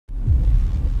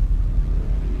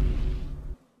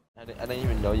I don't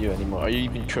even know you anymore. Are you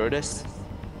even Curtis?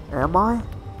 Am I?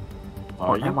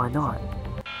 Are you? Am I not?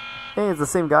 Hey, it's the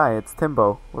same guy. It's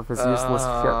Timbo with his useless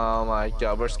ship. Oh my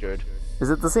god, we're scared. Is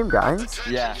it the same guy?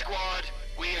 Yeah.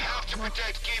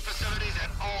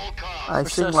 I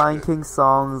sing Lion King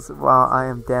songs while I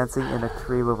am dancing in a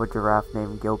tree with a giraffe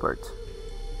named Gilbert.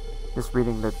 Just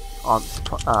reading the on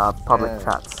public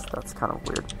chats. That's kind of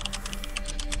weird.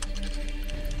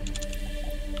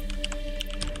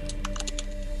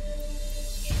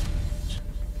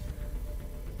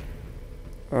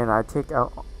 And I take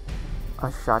out a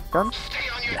shotgun.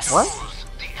 Yes. What?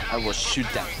 I will shoot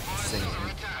that thing.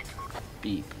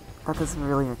 Beep. That doesn't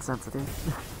really make sense, dude.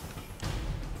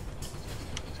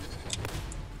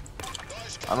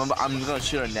 I'm gonna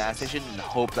shoot a nav station and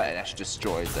hope that it actually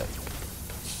destroys it.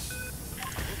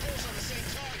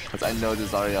 Because I know this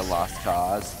is already a lost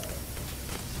cause.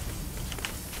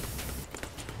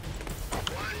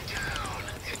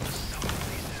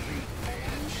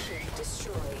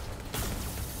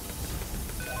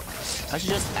 I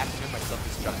should just activate my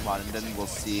self-destruct mod and then we'll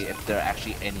see if they're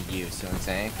actually any use, you know what I'm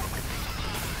saying?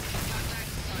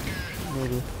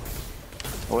 Maybe.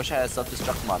 I wish I had a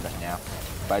self-destruct mod right now,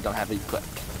 but I don't have it equipped.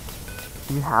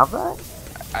 You have that?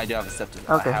 I do have a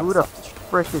self-destruct. Okay, who the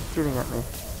frick is shooting at me?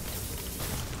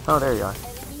 Oh, there you are.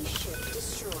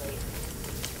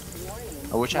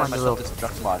 I wish I had my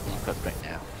self-destruct mod equipped right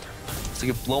now, so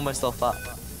I could blow myself up.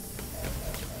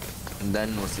 And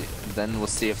then we'll see. Then we'll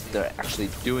see if they're actually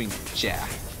doing jack.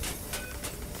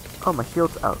 Oh, my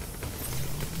shield's out.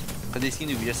 But they seem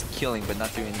to be just killing, but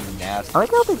not doing any nabs. I like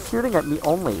how they're shooting at me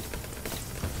only.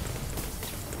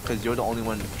 Because you're the only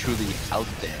one truly out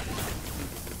there.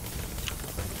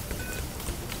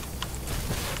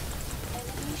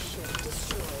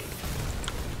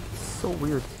 So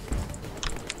weird.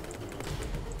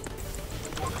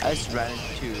 I just ran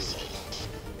into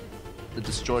the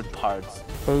destroyed parts.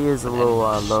 A is a little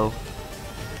low.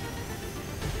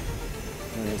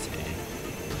 Where is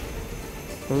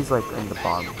A? A's like in the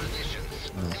bottom.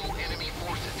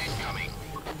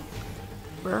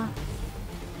 Where?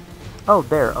 Oh,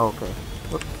 there. Oh, okay.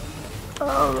 Whoops.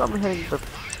 Oh, I'm hitting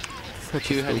the.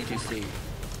 Q, how did you see?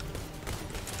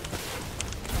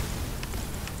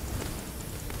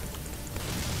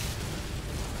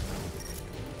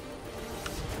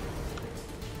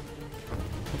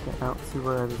 Okay, out. See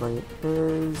where everybody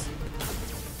is.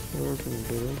 There's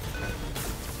the dude.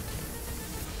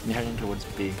 You're heading towards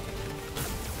B.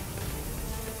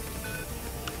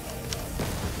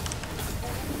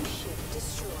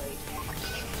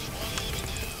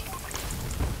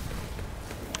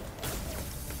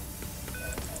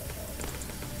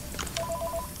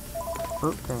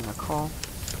 Oh, getting a call.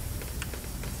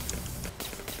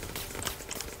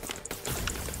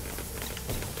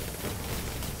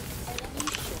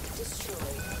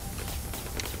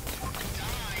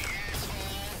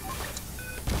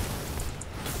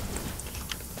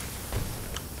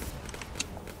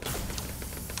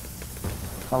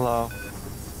 Hello.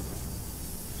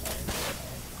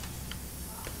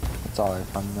 That's all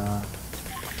if I'm not.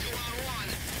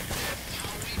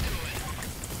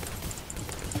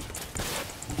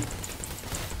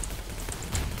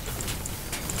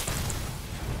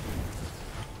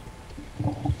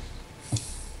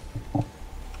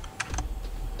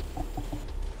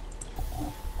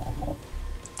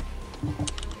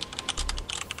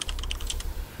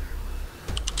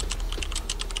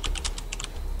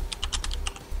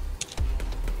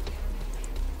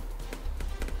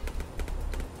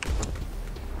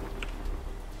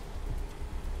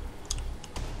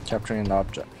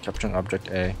 Capturing object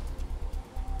A.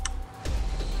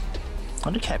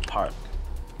 How did cat park?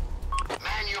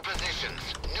 Man your positions.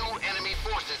 New enemy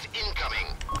forces incoming.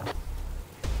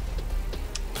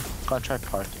 Gotta try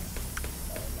parking.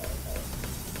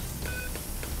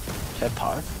 Can I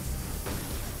park?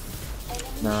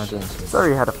 No, it doesn't. Sorry,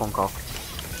 you had a phone call.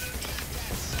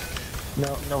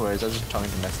 No worries. I was just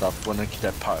talking to myself. When I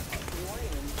can park.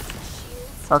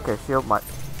 Okay, shield my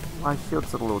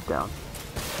shield's a little down.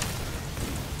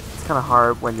 It's kind of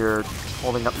hard when you're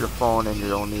holding up your phone and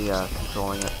you're only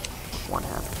controlling it with one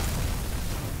hand.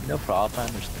 No problem. I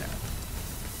understand.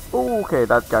 Oh, okay,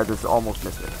 that guy just almost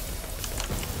missed it.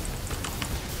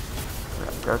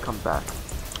 Yeah, gotta come back.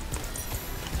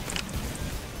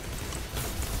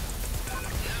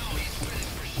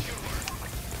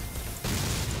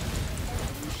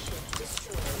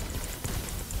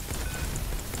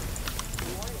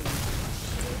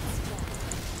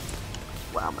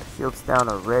 Wow, my shield's down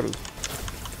already.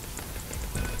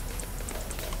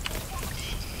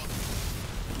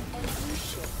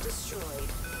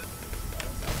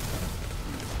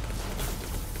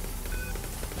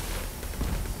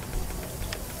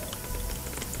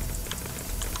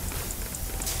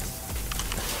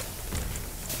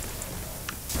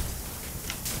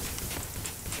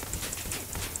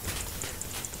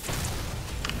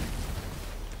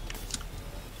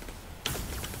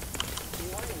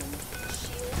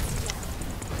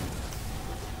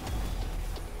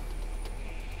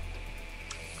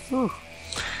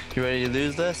 You ready to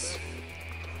lose this?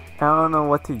 I don't know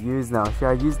what to use now. Should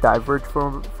I use Diverge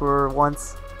for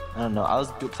once? I don't know. I was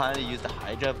planning to use the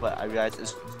Hydra, but I realized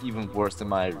it's even worse than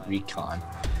my Recon.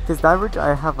 Because Diverge,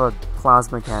 I have a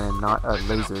plasma cannon, not a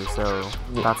laser, so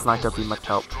that's not gonna be much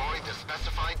help.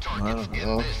 I don't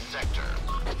know.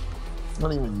 I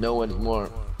don't even know anymore.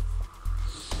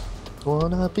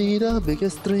 Wanna be the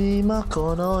biggest dreamer,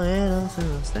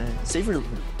 save your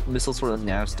missiles for the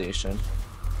nav station.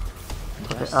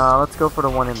 Okay, let's go for the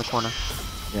one in the corner.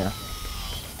 Yeah.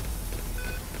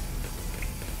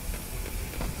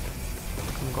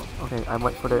 Okay, I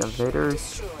wait for the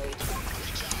invaders.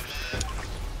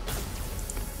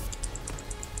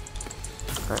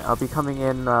 Okay, I'll be coming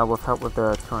in with help with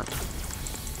the turret.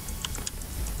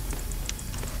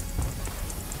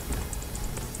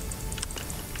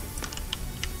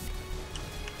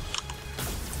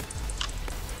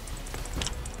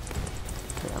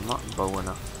 Okay, I'm not low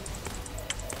enough.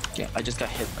 Okay, I just got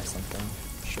hit by something.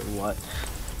 Sure what.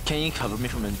 Can you cover me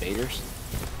from invaders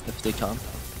if they come?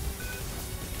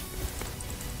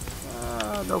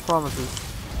 No promises.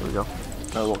 Here we go.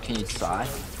 Oh, well, can you try?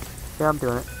 Yeah, I'm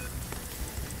doing it.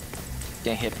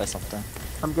 Getting hit by something.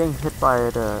 I'm getting hit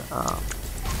by the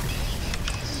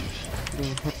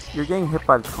you're getting hit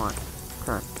by the turret.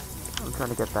 I'm trying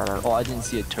to get that out. Oh, I didn't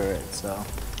see a turret, so.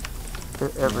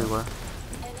 They're everywhere.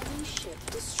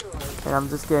 And I'm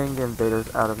just getting the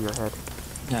invaders out of your head.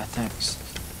 Yeah, thanks.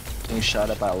 Getting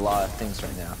shot at by a lot of things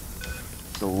right now.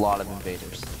 There's a lot of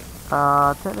invaders.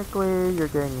 Technically, you're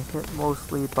getting hit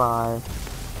mostly by...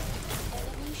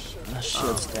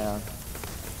 Shield's down.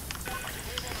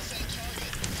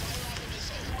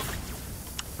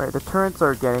 Right, the turrets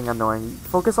are getting annoying.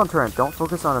 Focus on turret, don't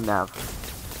focus on the nav.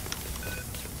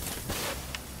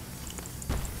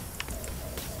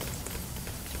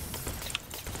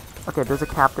 Okay, there's a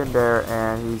captain there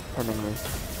and he's pinning me.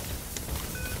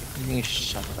 I'm getting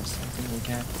shot by something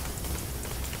again.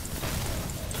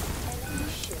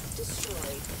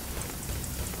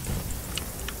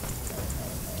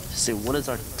 So what is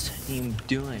our team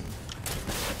doing?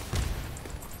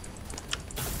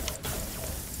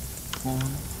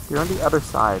 You're on the other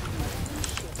side.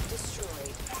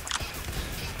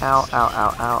 Ow, ow,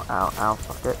 ow, ow, ow, ow,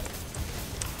 fuck it.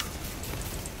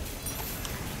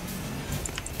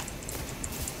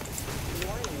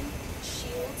 Warning,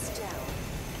 shields down.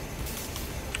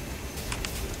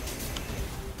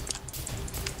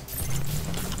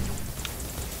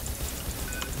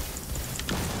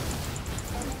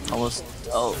 Almost.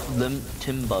 Oh,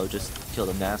 Timbo just killed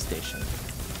a nav station.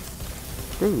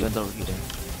 Dude. Guns overheating.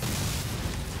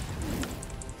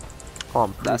 Oh,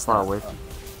 I'm pretty far away.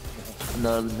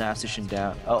 Another nav station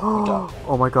down. Oh my god.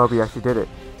 Oh my god, we actually did it.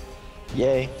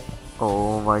 Yay.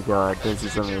 Oh my god, this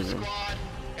is amazing.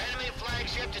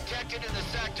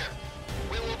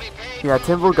 Yeah,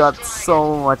 Timbo got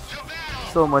so much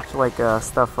like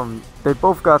stuff from. They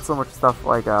both got so much stuff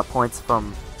like points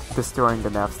from destroying the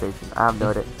nav station. I have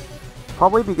noted.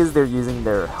 Probably because they're using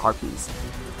their harpies.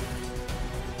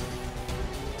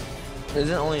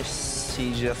 Isn't only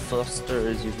CGF Foster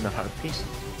is using the harpies?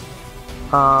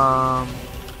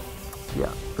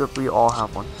 Yeah, but we all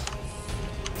have one.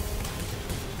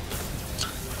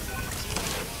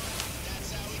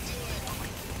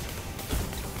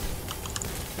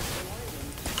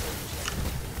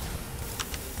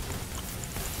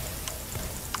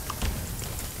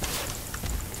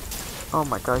 Oh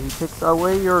my god, he takes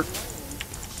away your...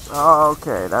 Oh,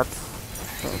 okay, that's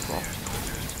painful.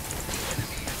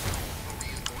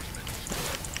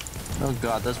 Oh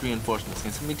god, those reinforcements.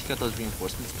 Can somebody take out those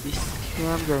reinforcements, please?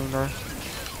 Yeah, I'm getting there.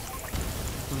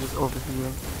 I'm just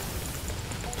overheating.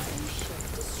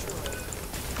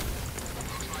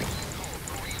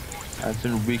 I've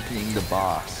been weakening the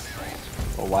boss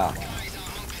for a while.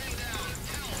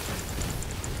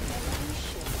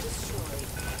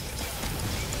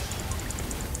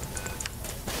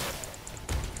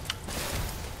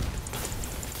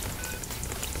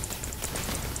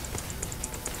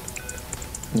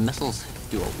 The missiles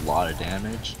do a lot of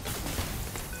damage.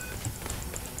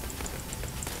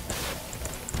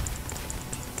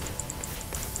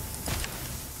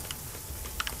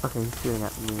 Okay, he's shooting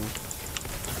at me.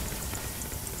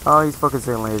 Oh, he's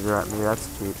focusing laser at me.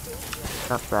 That's cheap.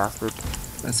 That bastard.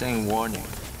 I'm saying warning,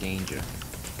 danger.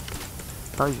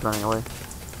 Oh, he's running away.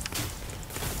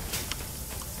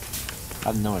 I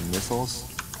have no more missiles.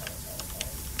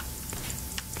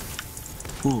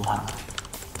 Ooh-ha.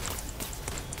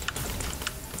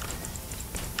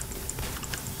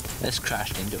 Let's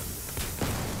crashed into him.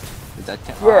 Did that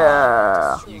count?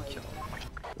 Yeah! Oh, you killed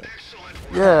him.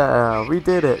 Yeah, we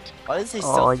did it. Why does he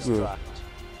Oh, self-destruct?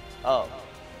 Oh.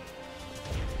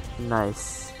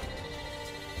 Nice.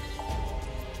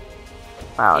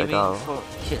 Wow, I Aiming go. for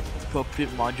hit appropriate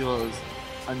module is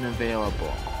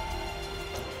unavailable.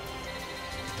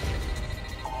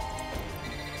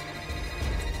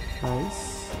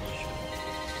 Nice.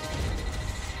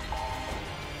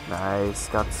 Nice.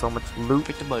 Got so much loot.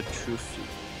 Picked up a trophy.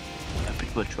 I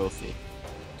picked up a trophy.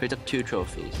 Picked up 2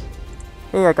 trophies.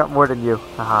 Hey, I got more than you.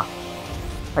 Haha.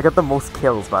 I got the most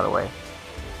kills, by the way.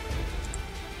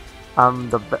 I'm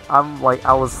like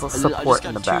I was support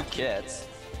in the back. 2 kits.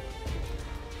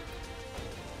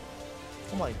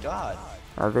 Oh my god.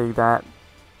 I think that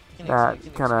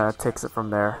kind of takes it from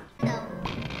there.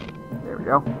 There we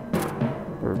go.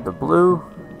 There's the blue.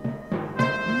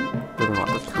 Didn't want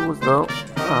the tools though.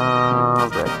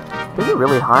 Red. They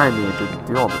really hire me to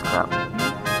do all this crap.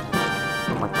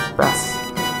 I'm like the best.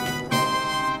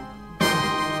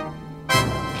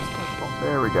 Oh,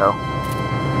 there we go.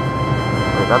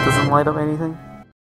 Wait, that doesn't light up anything?